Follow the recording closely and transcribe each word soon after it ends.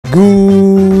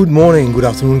morning, good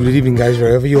afternoon, good evening guys,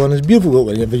 wherever you are in this beautiful world,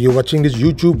 whenever you're watching this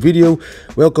YouTube video.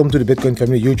 Welcome to the Bitcoin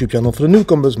Family YouTube channel. For the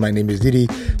newcomers, my name is Didi.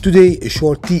 Today, a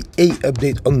short TA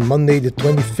update on Monday the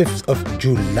 25th of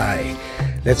July.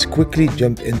 Let's quickly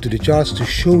jump into the charts to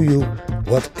show you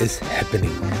what is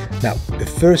happening. Now, the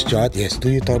first chart, yes, do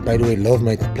you thought, by the way, love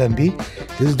my plan B?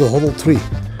 This is the HODL 3,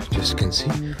 just can see,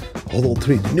 HODL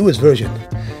 3, the newest version.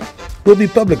 Will be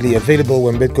publicly available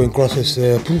when Bitcoin crosses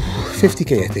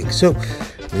 50k, I think. So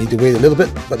we need to wait a little bit,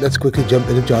 but let's quickly jump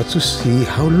in the charts to see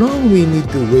how long we need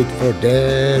to wait for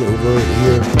that over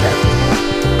here.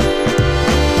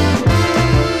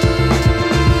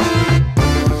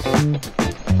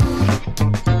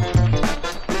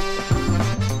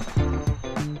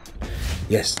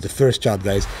 Yes, the first chart,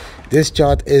 guys. This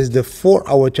chart is the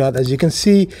 4-hour chart. As you can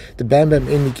see, the BAM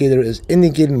indicator is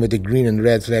indicating with the green and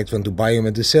red flags when to buy and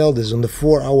when to sell. This is on the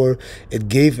 4-hour. It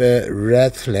gave a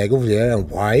red flag over there. And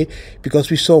why? Because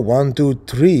we saw 1, 2,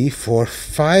 3, 4,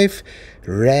 5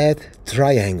 red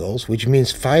triangles, which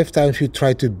means 5 times we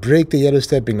tried to break the yellow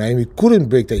stepping line. We couldn't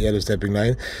break the yellow stepping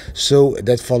line, so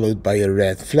that followed by a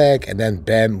red flag, and then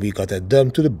bam, we got that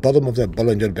dump to the bottom of that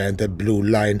Bollinger Band, the blue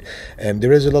line. And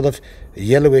there is a lot of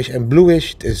yellowish and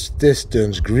bluish. This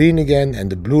turns green again,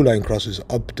 and the blue line crosses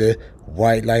up the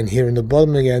white line here in the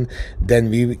bottom again.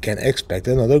 Then we can expect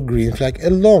another green flag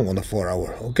along on the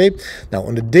 4-hour. Okay, now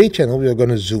on the day channel, we are going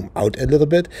to zoom out a little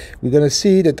bit. We're going to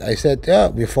see that I said, yeah,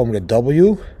 we're forming a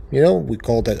W. You know, we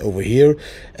called that over here,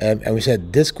 and we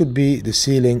said this could be the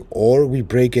ceiling, or we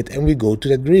break it and we go to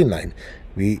that green line.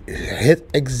 We hit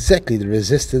exactly the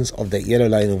resistance of that yellow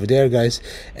line over there, guys,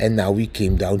 and now we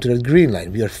came down to that green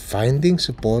line. We are finding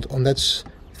support on that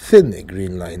thin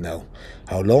green line now.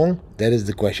 How long? That is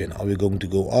the question. Are we going to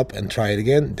go up and try it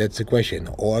again? That's the question.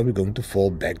 Or are we going to fall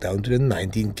back down to the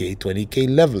 19k, 20k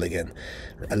level again?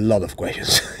 A lot of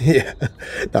questions. Yeah.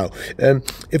 Now,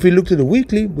 if we look to the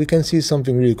weekly, we can see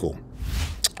something really cool.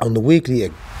 On the weekly,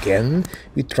 again,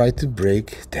 we tried to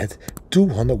break that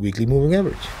 200 weekly moving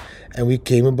average. And we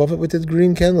came above it with that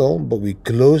green candle, but we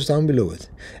closed down below it.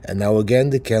 And now again,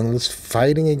 the candle is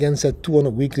fighting against that 200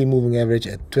 weekly moving average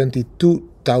at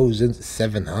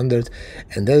 22,700.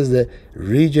 And that is the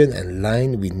region and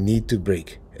line we need to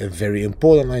break. A very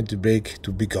important line to break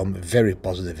to become very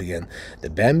positive again. The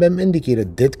BAM indicator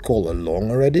did call along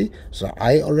already, so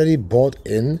I already bought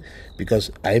in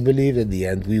because I believe at the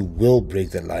end we will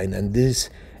break that line. And this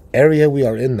area we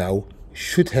are in now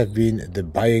should have been the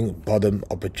buying bottom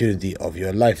opportunity of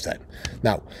your lifetime.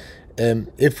 Now,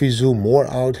 if we zoom more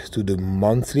out to the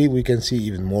monthly, we can see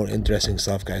even more interesting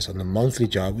stuff, guys. On the monthly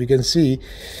chart, we can see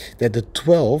that the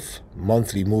 12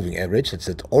 monthly moving average, that's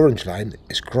that orange line,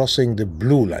 is crossing the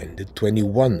blue line, the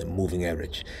 21 moving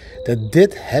average. That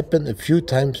did happen a few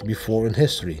times before in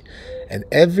history. And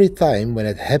every time when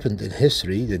it happened in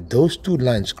history, that those two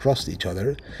lines crossed each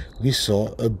other, we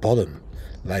saw a bottom.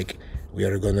 Like, we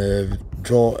are gonna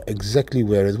draw exactly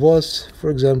where it was. For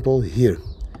example, here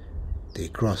they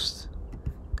crossed,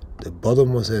 the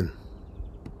bottom was in,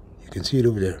 you can see it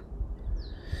over there.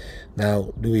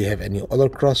 Now, do we have any other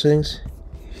crossings?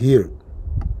 Here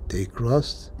they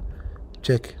crossed,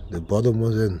 check, the bottom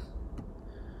was in.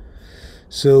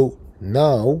 So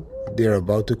now they're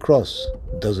about to cross.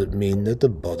 Does it mean that the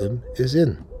bottom is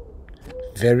in?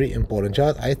 Very important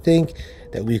chart. I think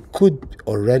that we could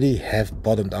already have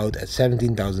bottomed out at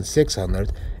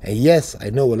 17,600. And yes, I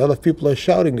know a lot of people are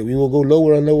shouting that we will go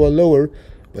lower and lower and lower,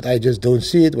 but I just don't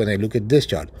see it when I look at this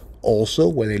chart. Also,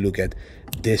 when I look at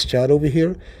this chart over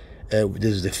here, this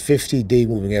is the 50-day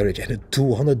moving average and the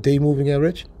 200-day moving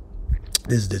average.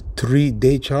 This is the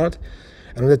 3-day chart.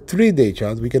 And on the 3-day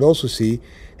chart, we can also see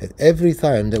that every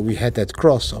time that we had that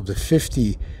cross of the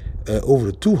 50 over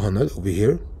the 200 over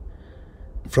here,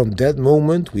 from that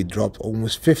moment, we dropped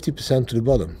almost 50% to the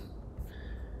bottom.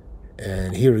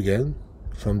 And here again,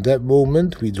 from that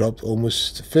moment, we dropped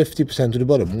almost 50% to the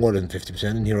bottom, more than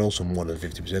 50%, and here also more than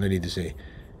 50%, I need to say.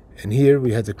 And here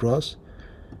we had the cross,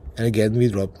 and again, we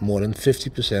dropped more than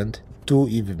 50% to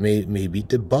even maybe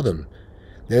the bottom.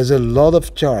 There's a lot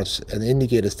of charts and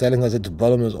indicators telling us that the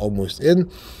bottom is almost in.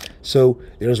 So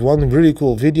there's one really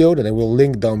cool video that I will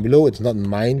link down below. It's not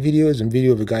mine video, it's a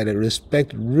video of a guy that I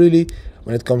respect really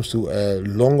when it comes to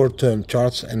longer term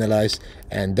charts analyzed,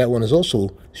 and that one is also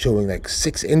showing like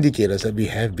 6 indicators that we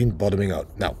have been bottoming out.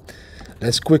 Now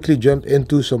let's quickly jump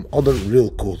into some other real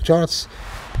cool charts.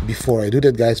 Before I do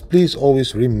that, guys, please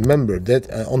always remember that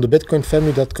on the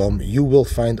bitcoinfamily.com you will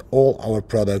find all our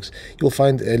products. You'll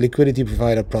find a liquidity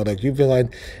provider product, you will find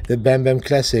the BAM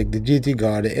Classic, the GT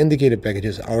Guard, the indicator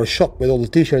packages, our shop with all the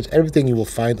t-shirts, everything you will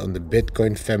find on the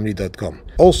bitcoinfamily.com.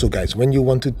 Also guys, when you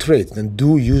want to trade, then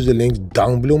do use the links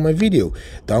down below my video.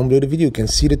 Down below the video you can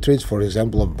see the trades, for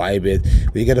example, of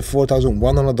Bybit. We get a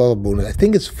 $4,100 bonus. I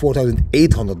think it's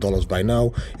 $4,800 by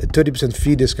now. A 30%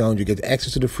 fee discount. You get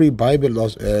access to the free Bybit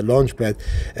launchpad,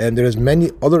 and there is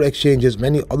many other exchanges,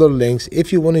 many other links.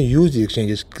 If you want to use the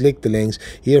exchanges, click the links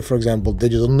here. For example,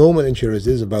 Digital Nomad Insurance.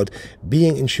 This is about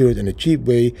being insured in a cheap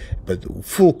way, but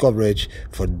full coverage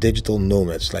for digital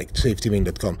nomads like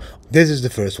safetyming.com. This is the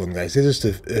first one, guys. This is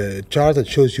the chart that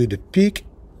shows you the peak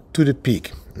to the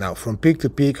peak. Now, from peak to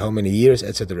peak, how many years,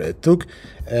 etc. it took.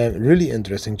 Really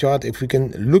interesting chart. If we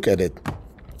can look at it,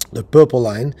 the purple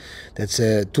line, that's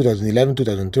 2011,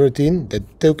 2013.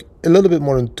 That took a little bit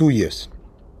more than 2 years.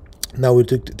 Now we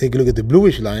take a look at the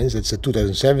bluish lines. That's the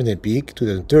 2017 peak,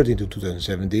 2013 to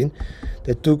 2017.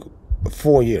 That took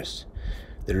 4 years.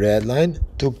 The red line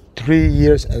took 3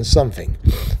 years and something.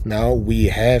 Now we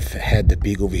have had the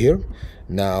peak over here.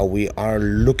 Now we are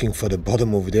looking for the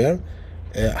bottom over there.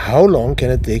 How long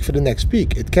can it take for the next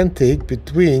peak? It can take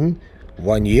between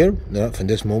 1 year, from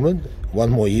this moment, 1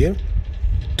 more year,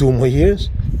 2 more years,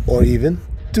 or even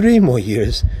 3 more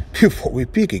years before we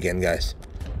peak again, guys.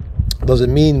 Does it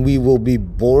mean we will be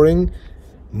boring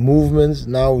movements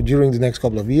now during the next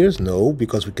couple of years? No,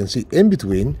 because we can see in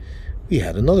between we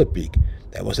had another peak.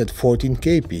 That was that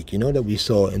 14K peak, you know, that we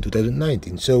saw in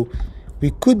 2019. So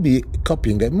we could be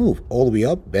copying that move all the way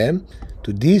up, bam,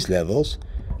 to these levels,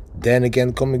 then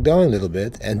again coming down a little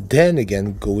bit, and then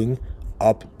again going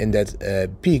up in that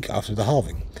peak after the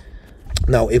halving.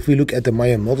 Now, if we look at the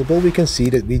Maya multiple, we can see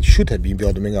that we should have been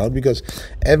bottoming out, because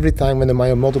every time when the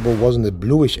Maya multiple was in the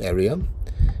bluish area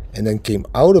and then came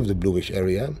out of the bluish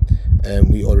area, and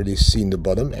we already seen the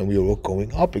bottom and we were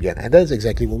going up again. And that's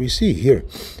exactly what we see here.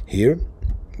 Here,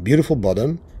 beautiful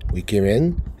bottom, we came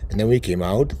in and then we came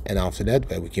out, and after that,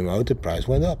 when we came out, the price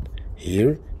went up.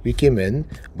 Here we came in,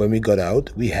 when we got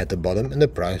out, we had the bottom and the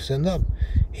price went up.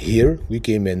 Here we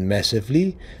came in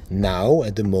massively. Now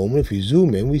at the moment, if we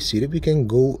zoom in, we see that we can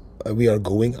go, we are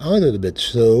going out a little bit,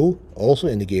 so also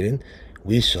indicating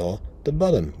we saw the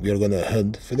bottom. We are going to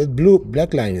hunt for that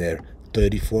black line there,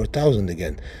 34,000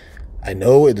 again. I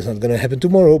know it is not going to happen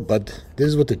tomorrow, but this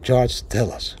is what the charts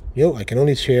tell us. You know, I can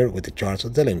only share what the charts are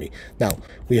telling me. Now,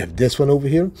 we have this one over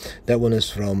here. That one is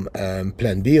from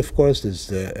Plan B, of course. This is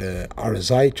the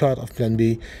RSI chart of Plan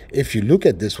B. If you look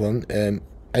at this one,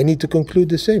 I need to conclude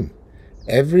the same.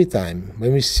 Every time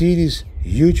when we see these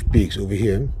huge peaks over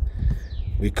here,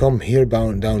 we come here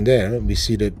down there, we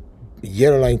see the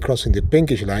yellow line crossing the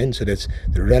pinkish line, so that's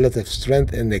the relative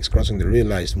strength index crossing the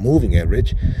realized moving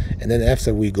average, and then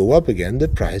after we go up again, the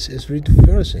price is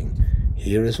reversing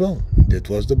here as well. That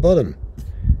was the bottom,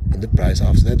 and the price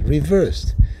after that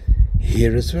reversed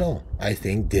here as well. I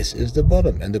think this is the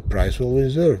bottom, and the price will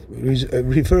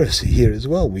reverse here as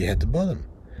well. We had the bottom.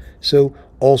 So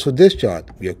also this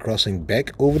chart, we are crossing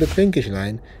back over the pinkish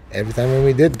line. Every time when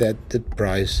we did that, the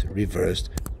price reversed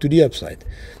to the upside.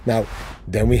 Now,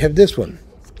 then we have this one,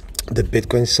 the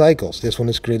Bitcoin cycles. This one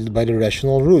is created by the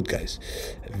Rational Root, guys.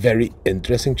 Very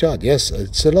interesting chart. Yes,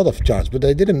 it's a lot of charts, but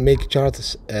I didn't make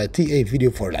charts TA video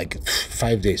for like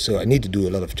 5 days, so I need to do a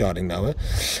lot of charting now.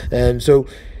 So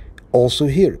also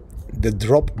here, the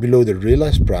drop below the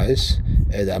realized price,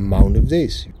 the amount of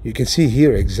days. You can see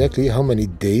here exactly how many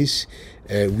days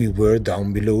we were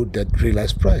down below that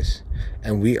realized price,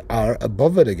 and we are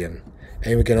above it again.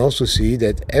 And we can also see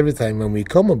that every time when we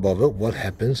come above it, what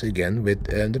happens again with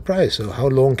the price. So how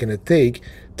long can it take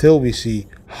till we see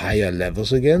higher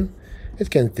levels again?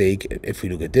 It can take, if we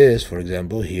look at this, for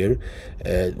example, here,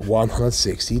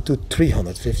 160 to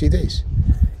 350 days.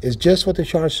 It's just what the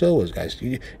charts show us, guys.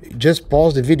 You just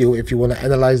pause the video if you want to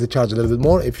analyze the charts a little bit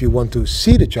more. If you want to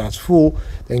see the charts full,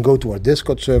 then go to our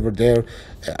Discord server there.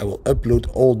 I will upload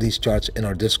all these charts in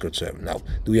our Discord server. Now,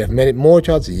 do we have many more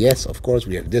charts? Yes, of course.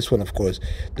 We have this one, of course,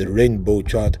 the rainbow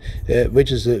chart,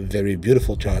 which is a very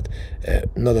beautiful chart,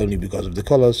 not only because of the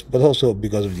colors, but also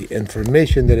because of the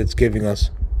information that it's giving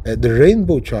us. The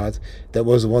rainbow chart, that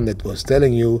was the one that was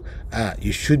telling you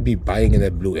you should be buying in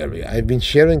that blue area. I've been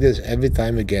sharing this every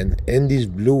time again in these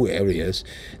blue areas.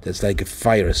 That's like a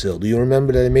fire sale. Do you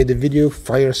remember that I made the video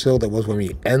fire sale? That was when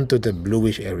we entered the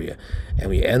bluish area,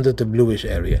 and we entered the bluish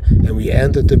area, and we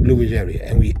entered the bluish area,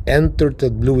 and we entered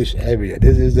the bluish area.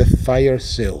 This is the fire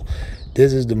sale.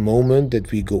 This is the moment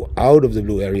that we go out of the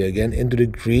blue area again into the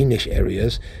greenish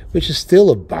areas, which is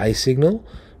still a buy signal.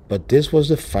 But this was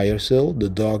the fire sale. The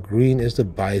dark green is the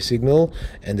buy signal,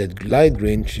 and that light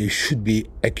green you should be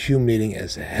accumulating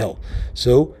as hell.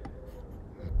 So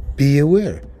be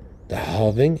aware. The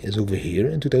halving is over here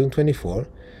in 2024.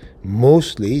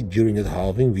 mostly during that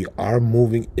halving we are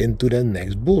moving into the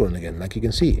next bull run again. Like you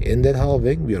can see, in that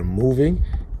halving we are moving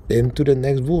into the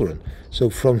next bull run. So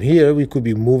from here we could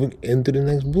be moving into the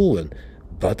next bull run,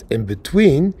 but in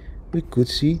between we could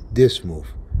see this move,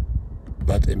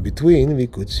 but in between we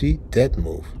could see that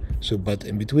move. So but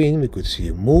in between we could see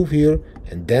a move here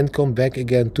and then come back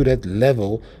again to that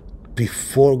level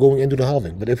before going into the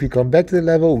halving. But if we come back to the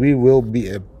level, we will be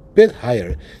a bit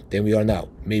higher than we are now,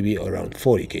 maybe around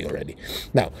 40k already.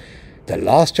 Now the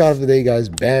last chart of the day, guys,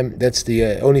 bam, that's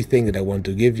the only thing that I want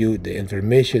to give you, the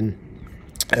information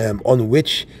on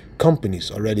which companies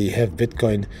already have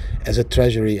Bitcoin as a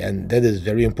treasury. And that is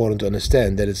very important to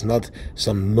understand, that it's not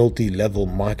some multi-level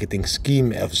marketing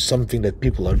scheme of something that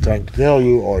people are trying to tell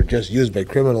you or just used by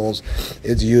criminals.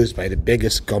 It's used by the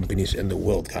biggest companies in the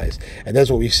world, guys, and that's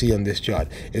what we see on this chart.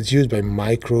 It's used by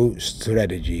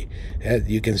MicroStrategy.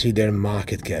 You can see their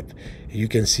market cap. You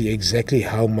can see exactly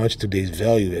how much today's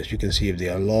value is. You can see if they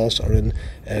are loss or in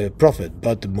profit.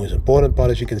 But the most important part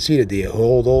is you can see that they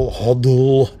hodl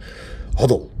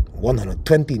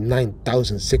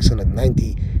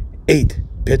 129,698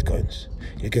 bitcoins.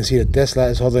 You can see that Tesla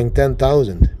is hodling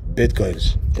 10,000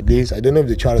 bitcoins. At least I don't know if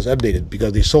the chart is updated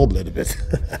because they sold a little bit.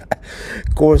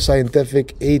 Core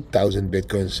Scientific 8,000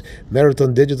 bitcoins.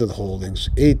 Marathon Digital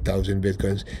Holdings 8,000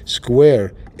 bitcoins.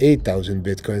 Square 8,000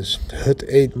 bitcoins. Hut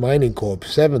 8 Mining Corp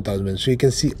 7,000 bitcoins. So you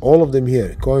can see all of them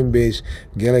here. Coinbase,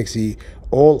 Galaxy,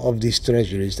 all of these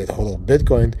treasuries that hold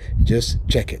Bitcoin. Just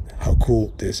check it, how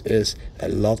cool this is. A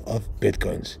lot of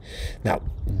Bitcoins. Now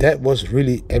that was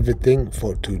really everything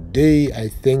for today, I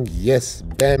think. Yes,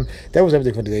 bam, that was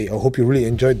everything for today. I hope you really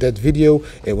enjoyed that video.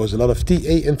 It was a lot of TA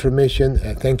information.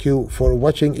 Thank you for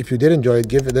watching. If you did enjoy it,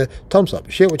 give it a thumbs up,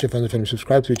 share with your friends and family,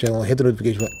 subscribe to the channel, hit the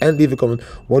notification bell, and leave a comment.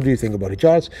 What do you think about the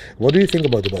charts? What do you think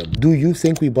about the bottom? Do you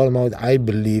think we bottom out? I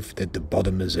believe that the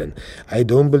bottom is in. I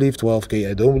don't believe 12k,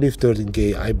 I don't believe 13k.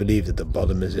 I believe that the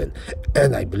bottom is in,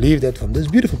 and I believe that from this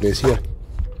beautiful place here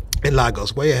in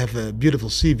Lagos, where you have a beautiful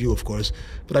sea view, of course,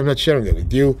 but I'm not sharing it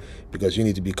with you because you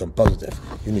need to become positive.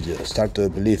 You need to start to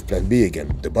believe plan B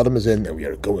again. The bottom is in and we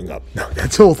are going up. Now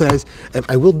that's all, guys.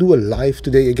 I will do a live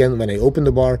today again when I open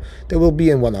the bar. That will be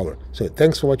in 1 hour. So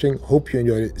thanks for watching. Hope you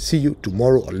enjoyed it. See you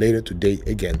tomorrow or later today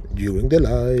again during the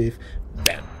live.